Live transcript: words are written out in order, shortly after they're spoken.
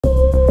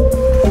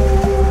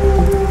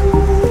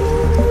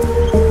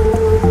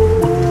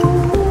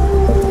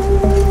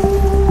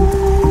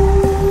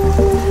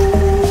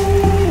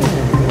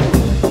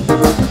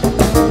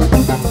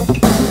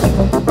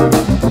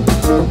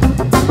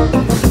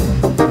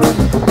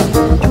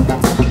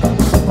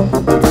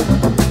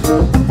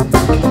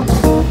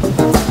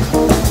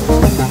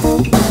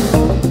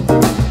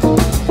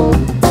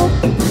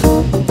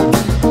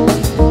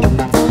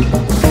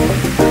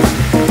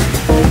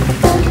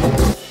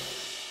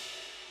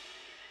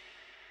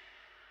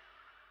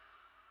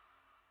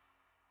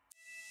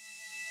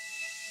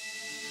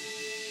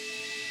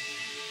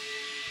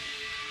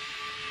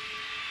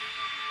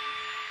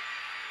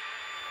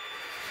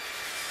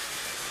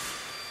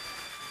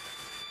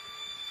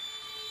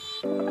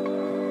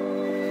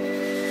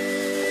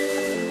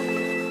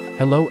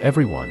Hello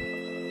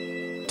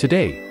everyone.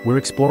 Today, we're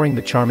exploring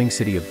the charming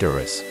city of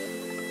Durres.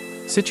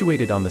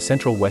 Situated on the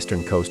central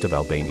western coast of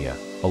Albania,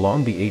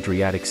 along the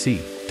Adriatic Sea,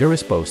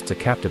 Durres boasts a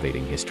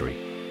captivating history.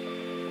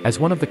 As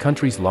one of the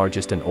country's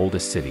largest and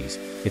oldest cities,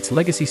 its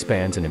legacy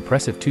spans an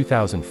impressive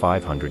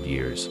 2,500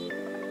 years.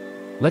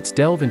 Let's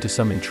delve into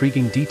some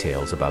intriguing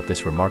details about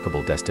this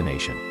remarkable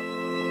destination.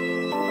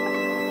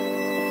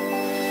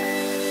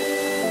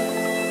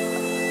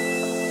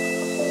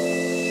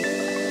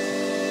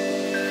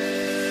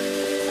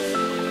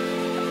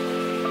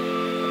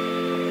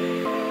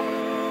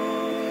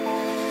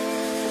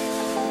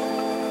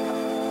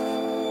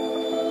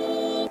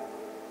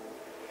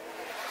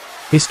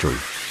 History.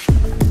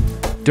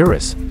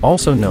 Durres,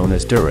 also known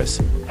as Durres,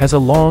 has a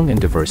long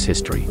and diverse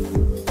history.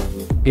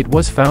 It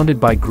was founded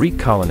by Greek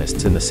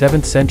colonists in the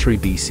 7th century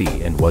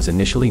BC and was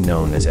initially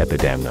known as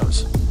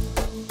Epidamnos.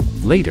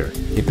 Later,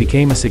 it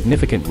became a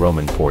significant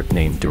Roman port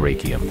named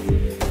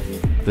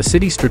Dyrrhachium. The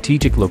city's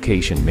strategic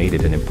location made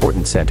it an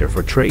important center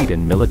for trade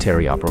and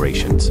military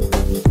operations.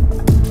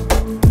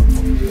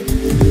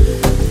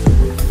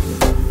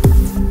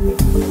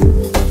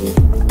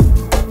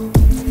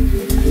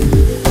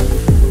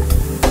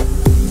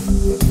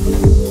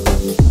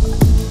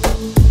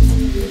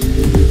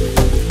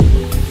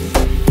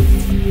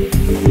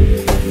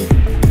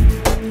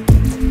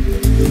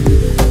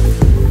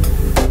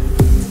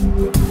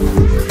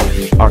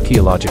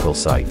 Archaeological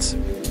sites.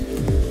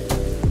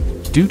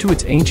 Due to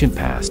its ancient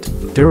past,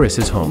 Durres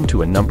is home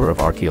to a number of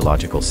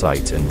archaeological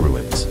sites and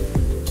ruins.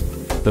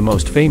 The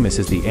most famous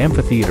is the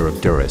amphitheatre of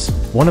Durres,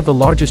 one of the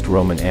largest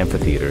Roman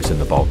amphitheatres in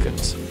the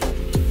Balkans.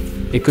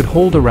 It could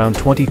hold around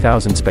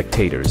 20,000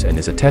 spectators and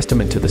is a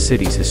testament to the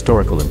city's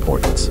historical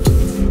importance.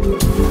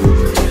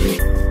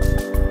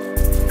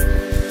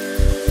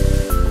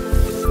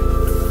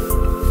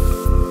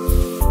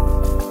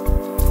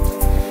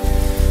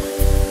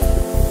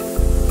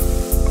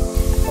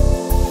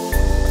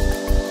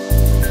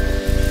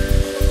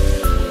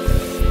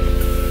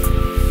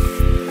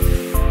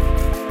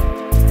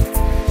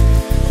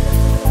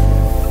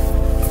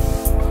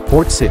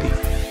 Port City.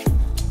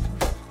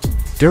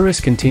 Durres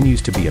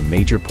continues to be a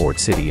major port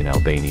city in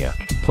Albania,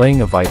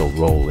 playing a vital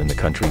role in the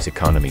country's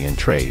economy and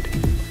trade.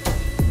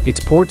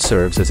 Its port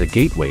serves as a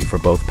gateway for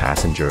both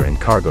passenger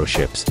and cargo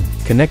ships,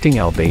 connecting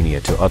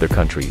Albania to other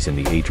countries in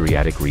the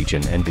Adriatic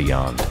region and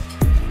beyond.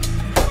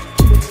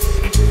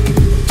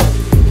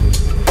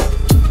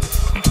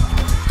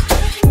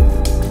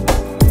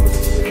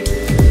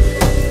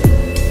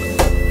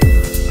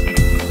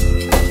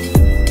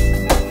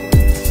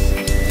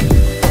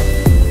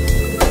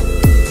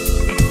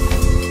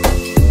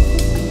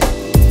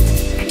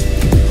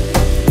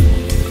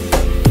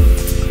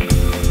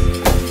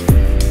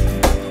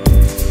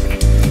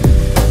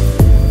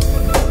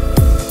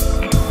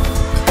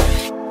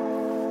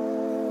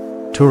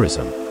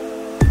 Tourism.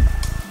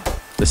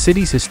 The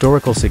city's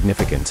historical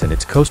significance and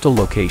its coastal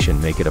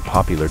location make it a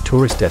popular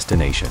tourist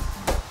destination.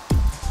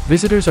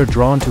 Visitors are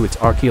drawn to its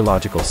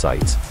archaeological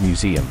sites,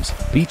 museums,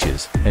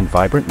 beaches, and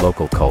vibrant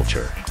local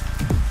culture.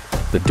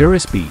 The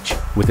Durres Beach,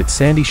 with its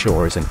sandy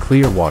shores and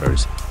clear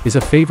waters, is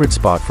a favorite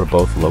spot for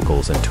both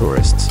locals and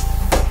tourists.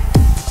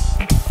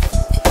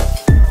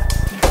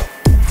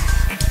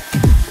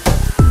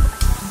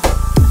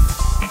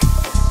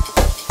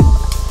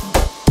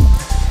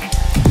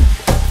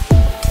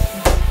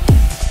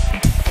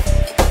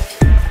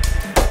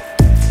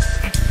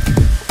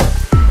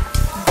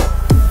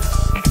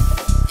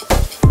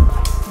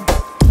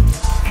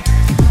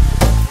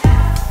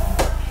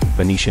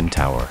 Venetian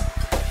Tower.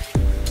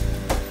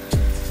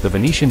 The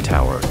Venetian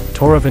Tower,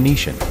 Torre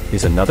Venetian,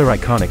 is another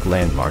iconic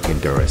landmark in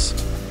Durres.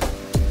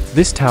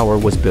 This tower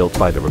was built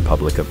by the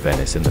Republic of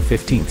Venice in the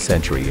 15th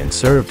century and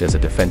served as a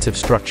defensive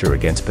structure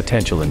against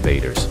potential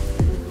invaders.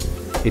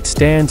 It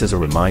stands as a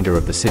reminder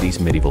of the city's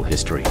medieval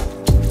history.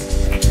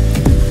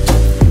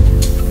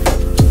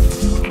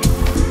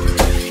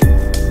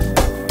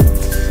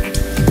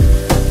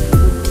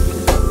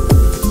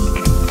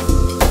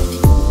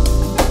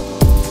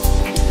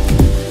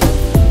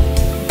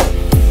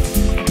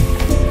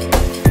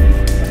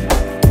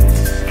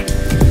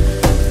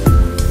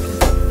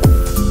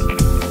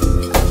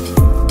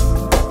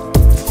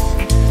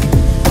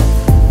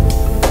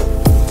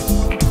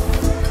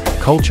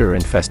 Culture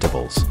and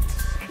festivals.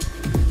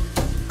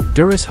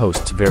 Durres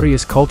hosts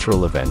various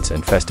cultural events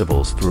and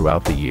festivals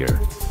throughout the year.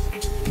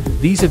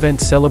 These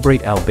events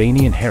celebrate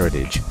Albanian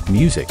heritage,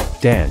 music,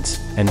 dance,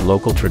 and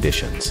local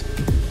traditions.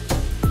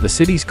 The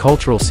city's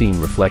cultural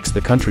scene reflects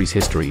the country's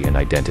history and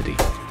identity.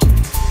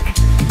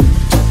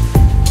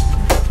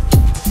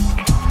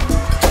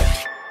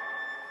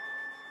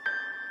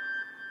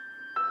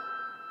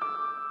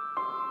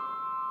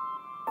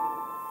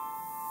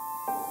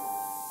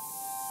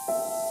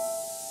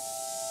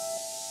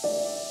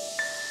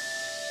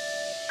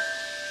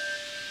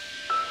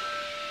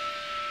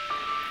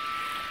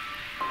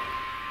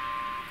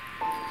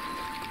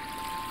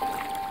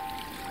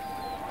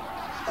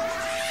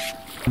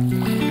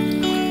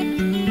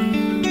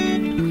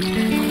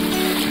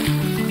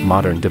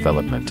 Modern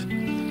development.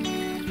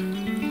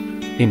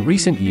 In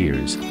recent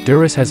years,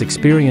 Durres has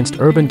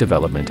experienced urban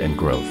development and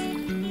growth.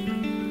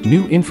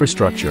 New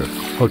infrastructure,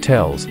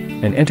 hotels,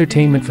 and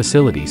entertainment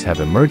facilities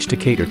have emerged to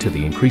cater to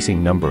the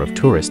increasing number of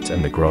tourists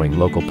and the growing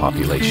local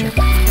population.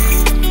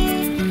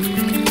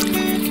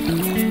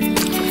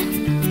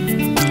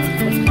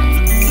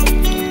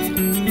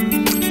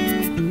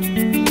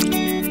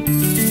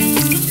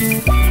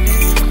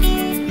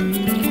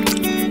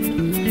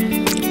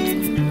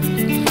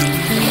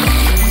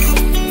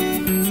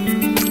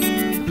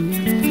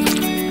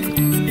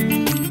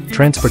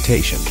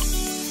 Transportation.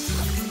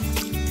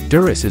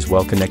 Durres is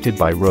well connected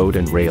by road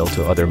and rail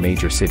to other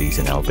major cities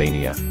in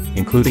Albania,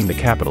 including the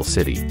capital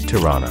city,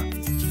 Tirana.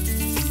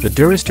 The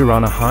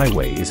Durres-Tirana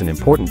Highway is an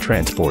important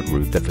transport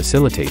route that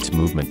facilitates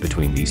movement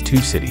between these two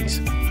cities.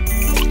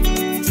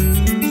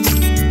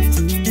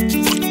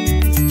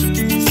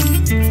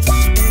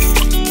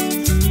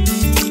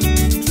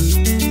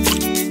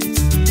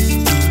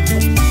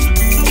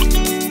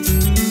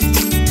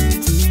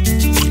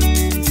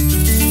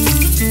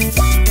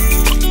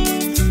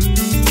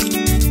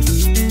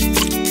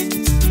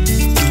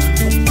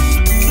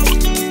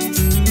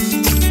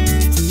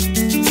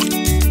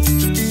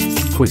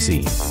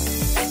 Cuisine.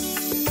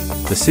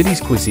 The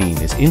city's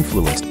cuisine is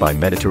influenced by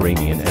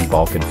Mediterranean and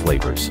Balkan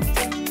flavors.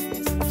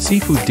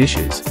 Seafood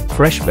dishes,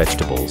 fresh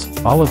vegetables,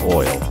 olive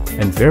oil,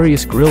 and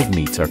various grilled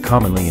meats are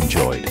commonly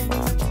enjoyed.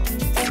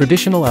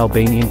 Traditional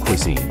Albanian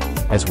cuisine,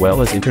 as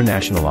well as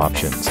international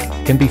options,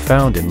 can be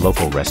found in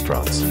local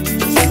restaurants.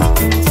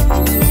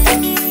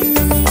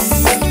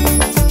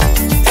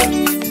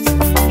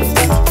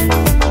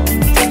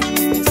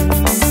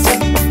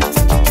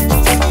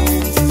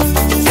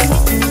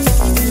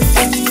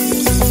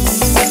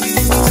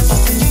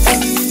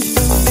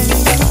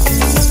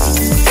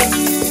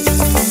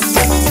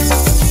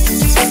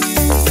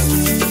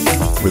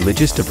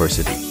 Religious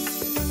diversity.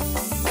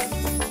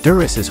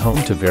 Durres is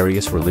home to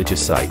various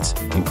religious sites,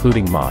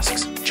 including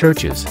mosques,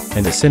 churches,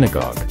 and a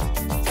synagogue.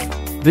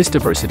 This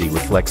diversity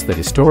reflects the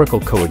historical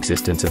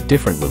coexistence of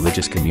different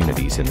religious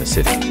communities in the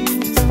city.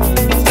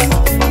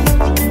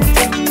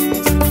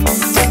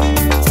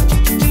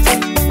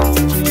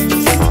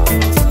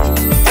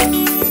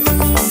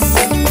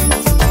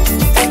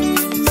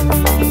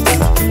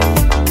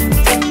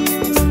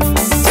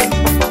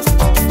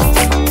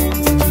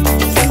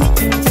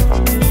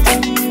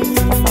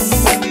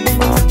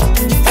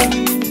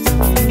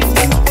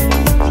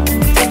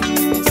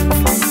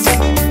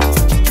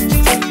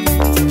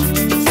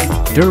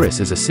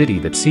 Durres is a city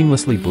that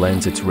seamlessly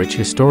blends its rich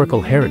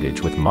historical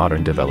heritage with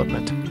modern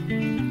development.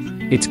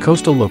 Its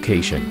coastal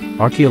location,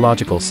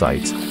 archaeological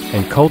sites,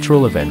 and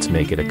cultural events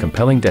make it a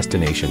compelling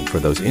destination for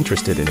those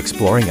interested in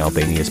exploring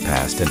Albania's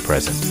past and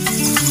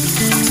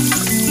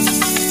present.